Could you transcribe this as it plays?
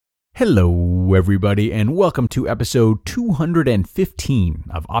Hello, everybody, and welcome to episode 215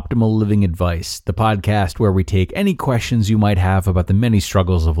 of Optimal Living Advice, the podcast where we take any questions you might have about the many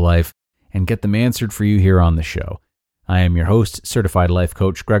struggles of life and get them answered for you here on the show. I am your host, Certified Life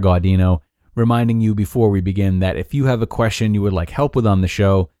Coach Greg Audino, reminding you before we begin that if you have a question you would like help with on the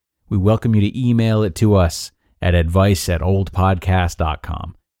show, we welcome you to email it to us at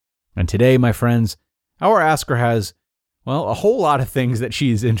advice@oldpodcast.com. And today, my friends, our asker has a whole lot of things that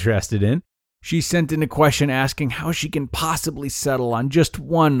she's interested in. She sent in a question asking how she can possibly settle on just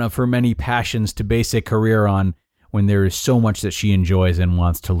one of her many passions to base a career on when there is so much that she enjoys and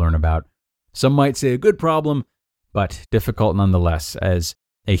wants to learn about. Some might say a good problem, but difficult nonetheless, as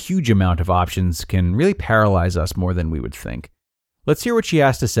a huge amount of options can really paralyze us more than we would think. Let's hear what she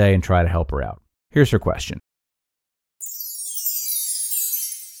has to say and try to help her out. Here's her question.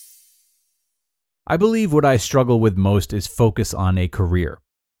 I believe what I struggle with most is focus on a career.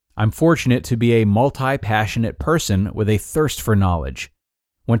 I'm fortunate to be a multi-passionate person with a thirst for knowledge.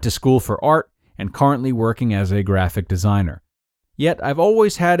 Went to school for art and currently working as a graphic designer. Yet I've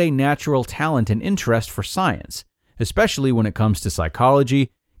always had a natural talent and interest for science, especially when it comes to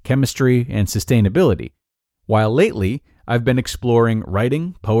psychology, chemistry, and sustainability. While lately, I've been exploring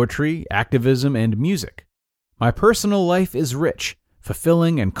writing, poetry, activism, and music. My personal life is rich,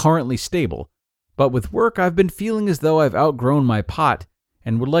 fulfilling, and currently stable. But with work, I've been feeling as though I've outgrown my pot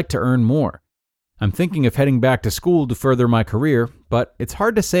and would like to earn more. I'm thinking of heading back to school to further my career, but it's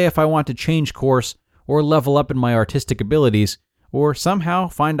hard to say if I want to change course or level up in my artistic abilities or somehow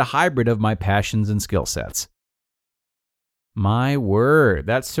find a hybrid of my passions and skill sets. My word,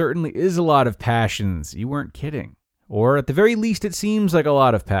 that certainly is a lot of passions. You weren't kidding. Or at the very least, it seems like a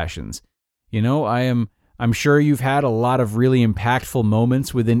lot of passions. I'm sure you've had a lot of really impactful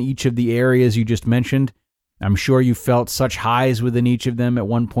moments within each of the areas you just mentioned. I'm sure you felt such highs within each of them at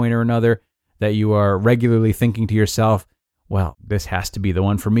one point or another that you are regularly thinking to yourself, well, this has to be the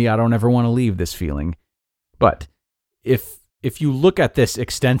one for me. I don't ever want to leave this feeling. But if you look at this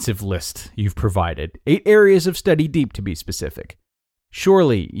extensive list you've provided, 8 areas of study deep to be specific,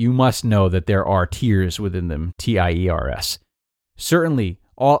 surely you must know that there are tiers within them, TIERS. Certainly,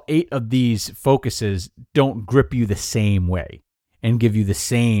 all 8 of these focuses don't grip you the same way and give you the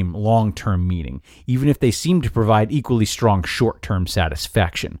same long-term meaning, even if they seem to provide equally strong short-term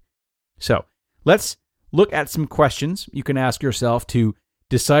satisfaction. So, let's look at some questions you can ask yourself to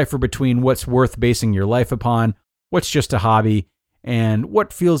decipher between what's worth basing your life upon, what's just a hobby, and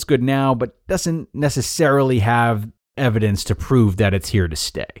what feels good now but doesn't necessarily have evidence to prove that it's here to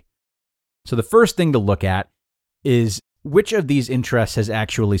stay. So the first thing to look at is which of these interests has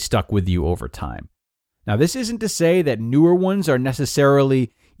actually stuck with you over time. Now, this isn't to say that newer ones are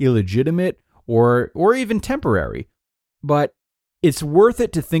necessarily illegitimate or even temporary, but it's worth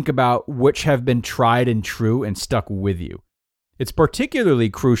it to think about which have been tried and true and stuck with you. It's particularly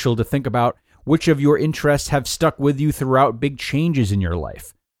crucial to think about which of your interests have stuck with you throughout big changes in your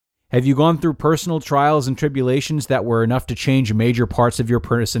life. Have you gone through personal trials and tribulations that were enough to change major parts of your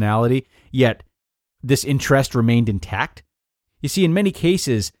personality, yet this interest remained intact? You see, in many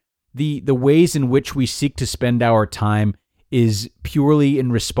cases, the ways in which we seek to spend our time is purely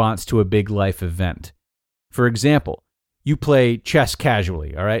in response to a big life event. For example, you play chess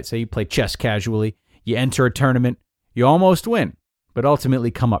casually, all right? So you play chess casually, you enter a tournament, you almost win, but ultimately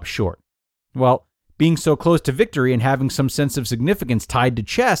come up short. Well, being so close to victory and having some sense of significance tied to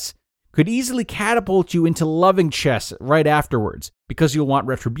chess could easily catapult you into loving chess right afterwards because you'll want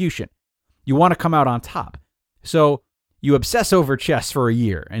retribution. You want to come out on top. So you obsess over chess for a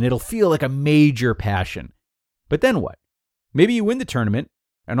year, and it'll feel like a major passion. But then what? Maybe you win the tournament,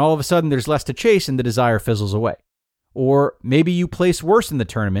 and all of a sudden there's less to chase and the desire fizzles away. Or maybe you place worse in the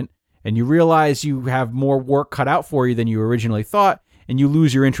tournament, and you realize you have more work cut out for you than you originally thought, and you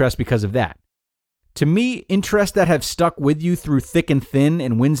lose your interest because of that. To me, interests that have stuck with you through thick and thin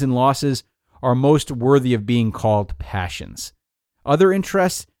and wins and losses are most worthy of being called passions. Other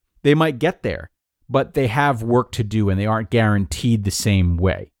interests, they might get there, but they have work to do and they aren't guaranteed the same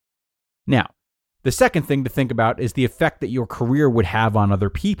way. Now, the second thing to think about is the effect that your career would have on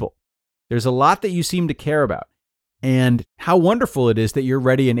other people. There's a lot that you seem to care about, and how wonderful it is that you're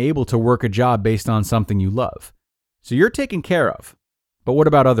ready and able to work a job based on something you love. So you're taken care of. But what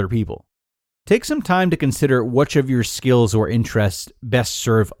about other people? Take some time to consider which of your skills or interests best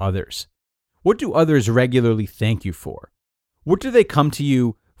serve others. What do others regularly thank you for? What do they come to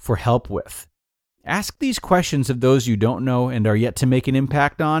you for help with? Ask these questions of those you don't know and are yet to make an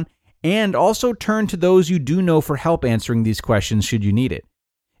impact on, and also turn to those you do know for help answering these questions should you need it.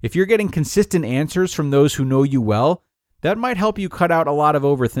 If you're getting consistent answers from those who know you well, that might help you cut out a lot of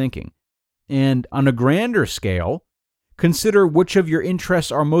overthinking. And on a grander scale, consider which of your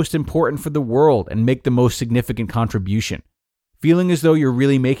interests are most important for the world and make the most significant contribution. Feeling as though you're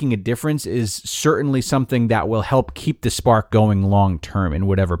really making a difference is certainly something that will help keep the spark going long term in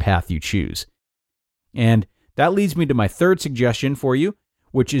whatever path you choose. And that leads me to my third suggestion for you,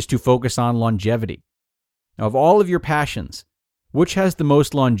 which is to focus on longevity. Of all of your passions, which has the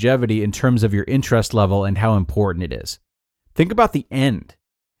most longevity in terms of your interest level and how important it is? Think about the end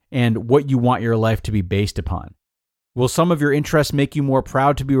and what you want your life to be based upon. Will some of your interests make you more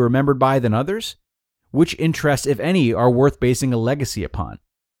proud to be remembered by than others? Which interests, if any, are worth basing a legacy upon?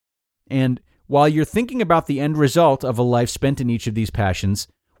 And while you're thinking about the end result of a life spent in each of these passions,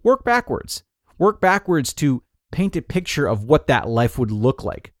 work backwards. Work backwards to paint a picture of what that life would look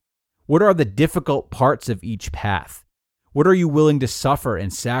like. What are the difficult parts of each path? What are you willing to suffer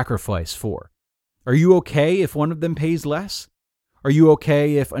and sacrifice for? Are you okay if one of them pays less? Are you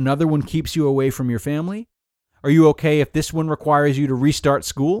okay if another one keeps you away from your family? Are you okay if this one requires you to restart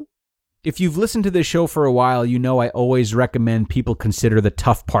school? If you've listened to this show for a while, you know I always recommend people consider the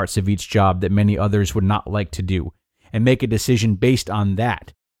tough parts of each job that many others would not like to do, and make a decision based on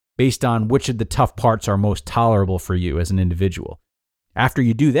that, based on which of the tough parts are most tolerable for you as an individual. After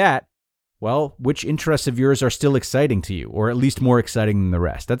you do that, well, which interests of yours are still exciting to you, or at least more exciting than the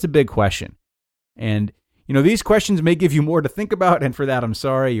rest? That's a big question. And, these questions may give you more to think about, and for that, I'm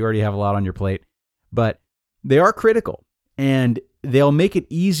sorry, you already have a lot on your plate. But they are critical, and they'll make it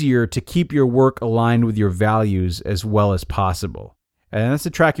easier to keep your work aligned with your values as well as possible. And that's the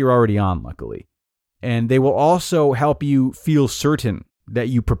track you're already on, luckily. And they will also help you feel certain that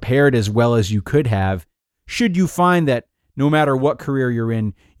you prepared as well as you could have, should you find that no matter what career you're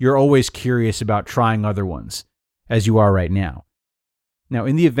in, you're always curious about trying other ones, as you are right now. Now,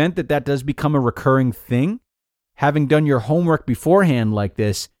 in the event that that does become a recurring thing, having done your homework beforehand like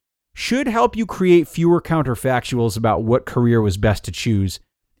this should help you create fewer counterfactuals about what career was best to choose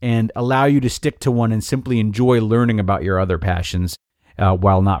and allow you to stick to one and simply enjoy learning about your other passions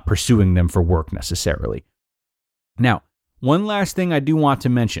while not pursuing them for work necessarily. Now, one last thing I do want to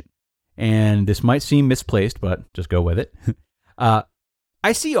mention, and this might seem misplaced, but just go with it.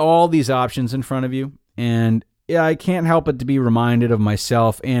 I see all these options in front of you, and I can't help but to be reminded of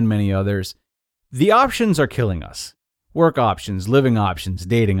myself and many others. The options are killing us. Work options, living options,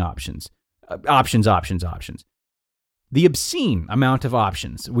 dating options. Options. The obscene amount of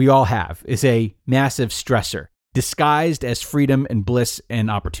options we all have is a massive stressor, disguised as freedom and bliss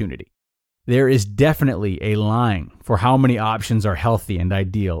and opportunity. There is definitely a line for how many options are healthy and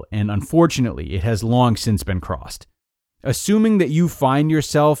ideal, and unfortunately, it has long since been crossed. Assuming that you find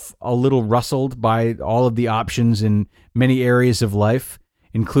yourself a little rustled by all of the options in many areas of life,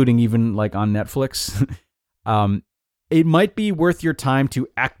 including even like on Netflix, it might be worth your time to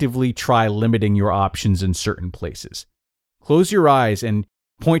actively try limiting your options in certain places. Close your eyes and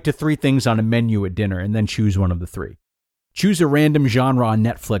point to 3 things on a menu at dinner and then choose one of the 3. Choose a random genre on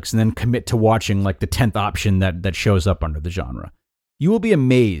Netflix and then commit to watching like the 10th option that shows up under the genre. You will be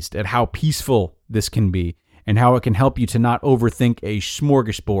amazed at how peaceful this can be and how it can help you to not overthink a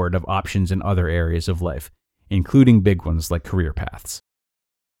smorgasbord of options in other areas of life, including big ones like career paths.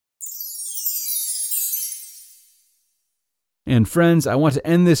 And friends, I want to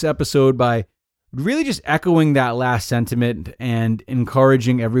end this episode by really just echoing that last sentiment and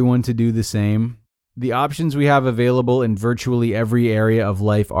encouraging everyone to do the same. The options we have available in virtually every area of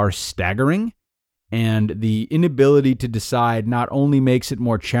life are staggering, and the inability to decide not only makes it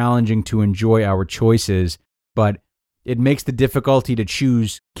more challenging to enjoy our choices, but it makes the difficulty to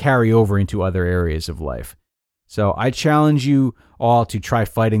choose carry over into other areas of life. So I challenge you all to try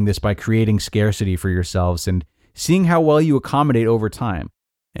fighting this by creating scarcity for yourselves and seeing how well you accommodate over time.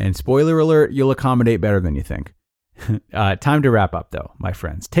 And spoiler alert, you'll accommodate better than you think. Time to wrap up, though, my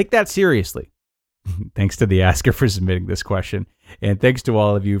friends. Take that seriously. Thanks to the asker for submitting this question. And thanks to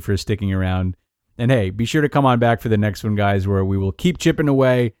all of you for sticking around. And hey, be sure to come on back for the next one, guys, where we will keep chipping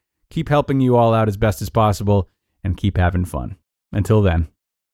away, keep helping you all out as best as possible, and keep having fun. Until then.